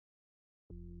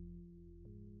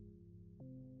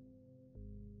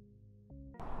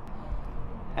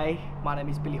Hey, my name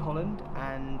is Billy Holland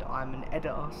and I'm an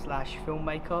editor slash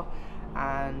filmmaker,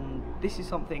 and this is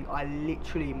something I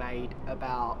literally made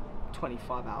about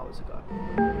 25 hours ago.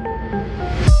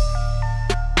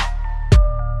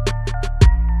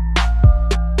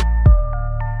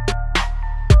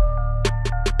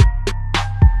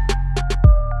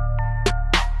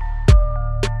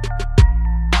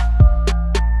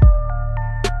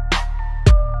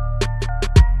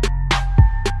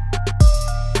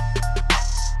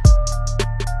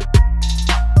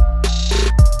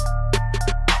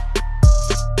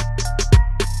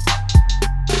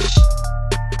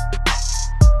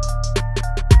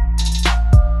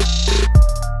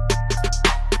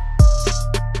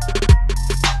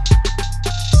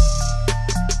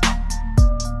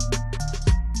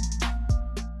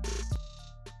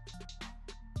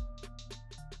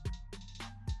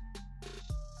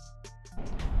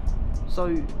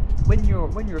 So when you're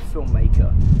a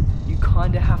filmmaker, you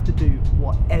kind of have to do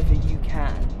whatever you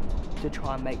can to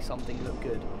try and make something look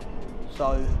good.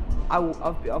 So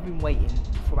I've been waiting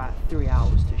for about 3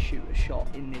 hours to shoot a shot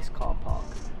in this car park,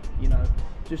 you know,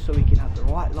 just so we can have the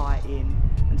right lighting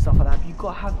and stuff like that. But you've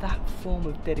got to have that form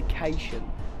of dedication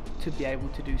to be able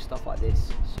to do stuff like this.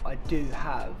 So I do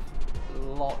have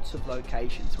lots of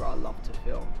locations where I love to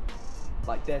film.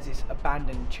 Like there's this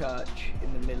abandoned church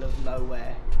in the middle of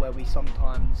nowhere where we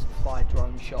sometimes fly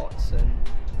drone shots and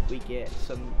we get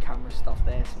some camera stuff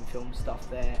there, some film stuff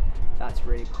there. That's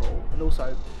really cool. And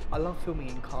also I love filming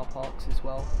in car parks as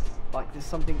well. Like there's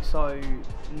something so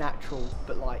natural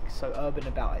but like so urban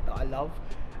about it that I love,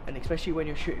 and especially when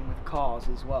you're shooting with cars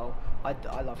as well. I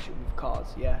love shooting with cars,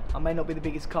 yeah. I may not be the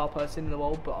biggest car person in the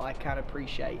world, but I can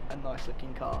appreciate a nice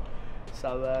looking car.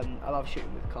 So I love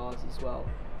shooting with cars as well.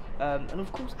 And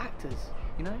of course actors,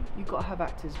 you know, you've got to have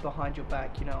actors behind your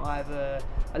back. You know, I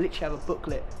literally have a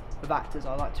booklet of actors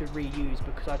I like to reuse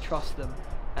because I trust them,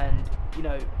 and you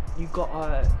know, you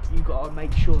gotta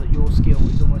make sure that your skill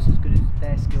is almost as good as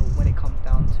their skill when it comes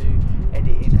down to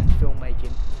editing and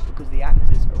filmmaking, because the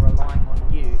actors are relying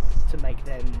on you to make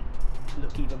them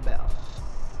look even better.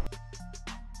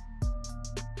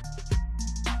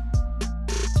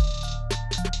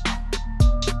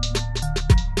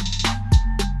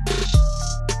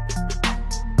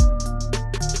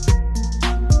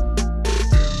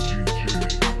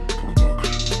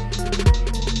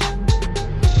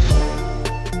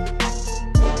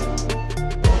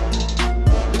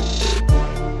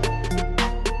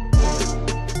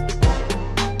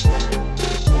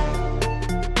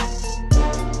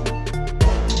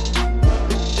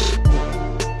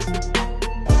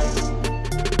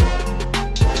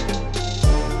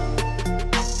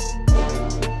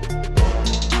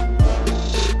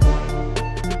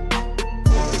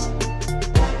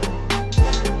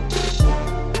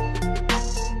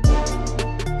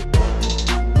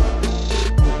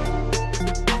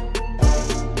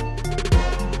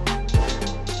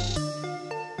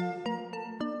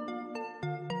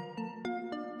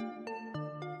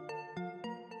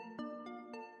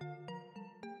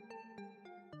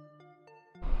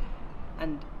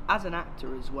 And as an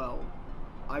actor as well,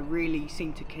 I really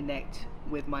seem to connect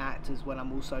with my actors when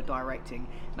I'm also directing,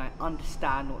 and I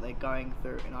understand what they're going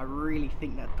through, and I really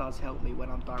think that does help me when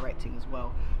I'm directing as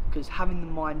well, because having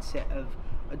the mindset of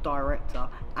a director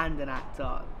and an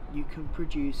actor, you can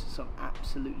produce some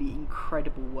absolutely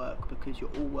incredible work because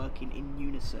you're all working in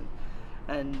unison.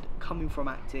 And coming from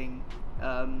acting,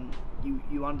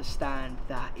 you understand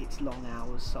that it's long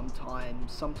hours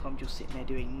sometimes you're sitting there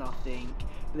doing nothing,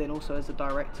 but then also as a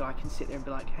director I can sit there and be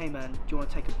like, hey man, do you want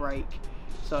to take a break?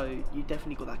 So you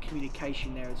definitely got that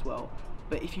communication there as well.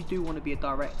 But if you do want to be a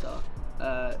director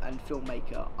and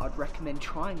filmmaker, I'd recommend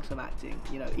trying some acting.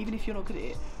 You know, even if you're not good at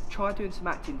it, try doing some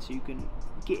acting so you can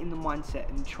get in the mindset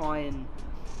and try and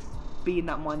be in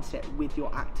that mindset with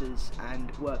your actors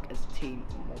and work as a team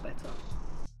more better.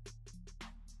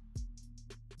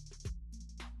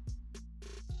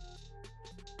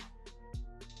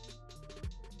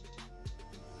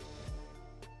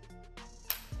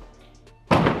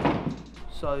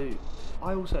 So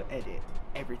I also edit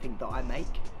everything that I make.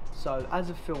 So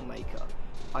as a filmmaker,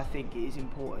 I think it is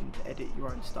important to edit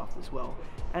your own stuff as well.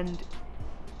 And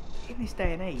in this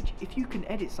day and age, if you can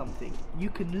edit something,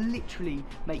 you can literally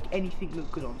make anything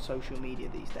look good on social media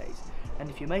these days. And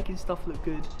if you're making stuff look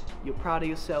good, you're proud of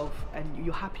yourself and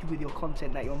you're happy with your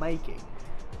content that you're making.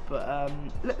 But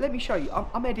let me show you.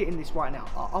 I'm editing this right now.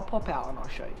 I'll pop out and I'll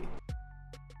show you.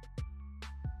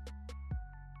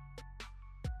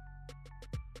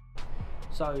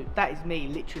 So that is me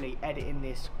literally editing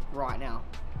this right now.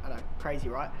 I know, crazy,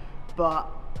 right? But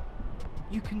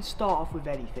you can start off with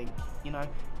anything. You know,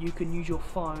 you can use your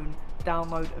phone,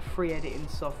 download a free editing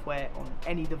software on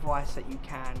any device that you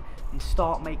can, and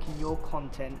start making your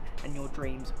content and your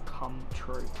dreams come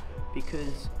true.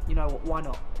 Because, you know what, why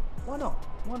not? Why not?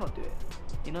 Why not do it?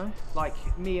 You know, like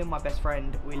me and my best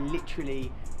friend, we're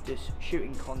literally just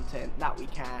shooting content that we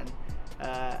can,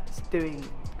 doing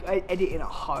editing at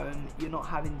home. You're not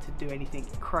having to do anything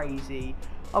crazy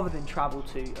other than travel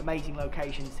to amazing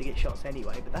locations to get shots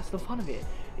anyway, but that's the fun of it,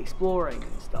 exploring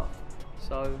and stuff.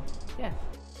 So yeah.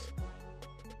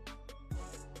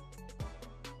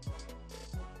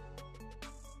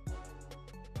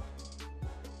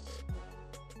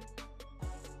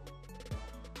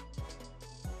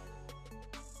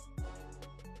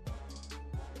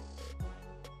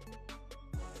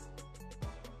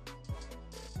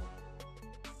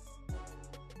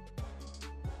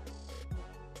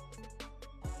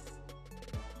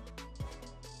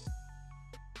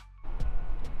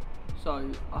 So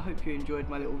I hope you enjoyed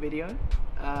my little video.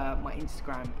 My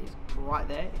Instagram is right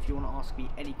there if you want to ask me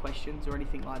any questions or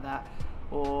anything like that,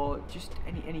 or just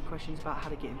any questions about how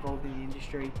to get involved in the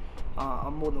industry.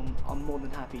 I'm more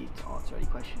than happy to answer any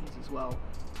questions as well.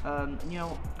 You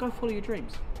know, go follow your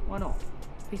dreams. Why not?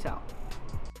 Peace out.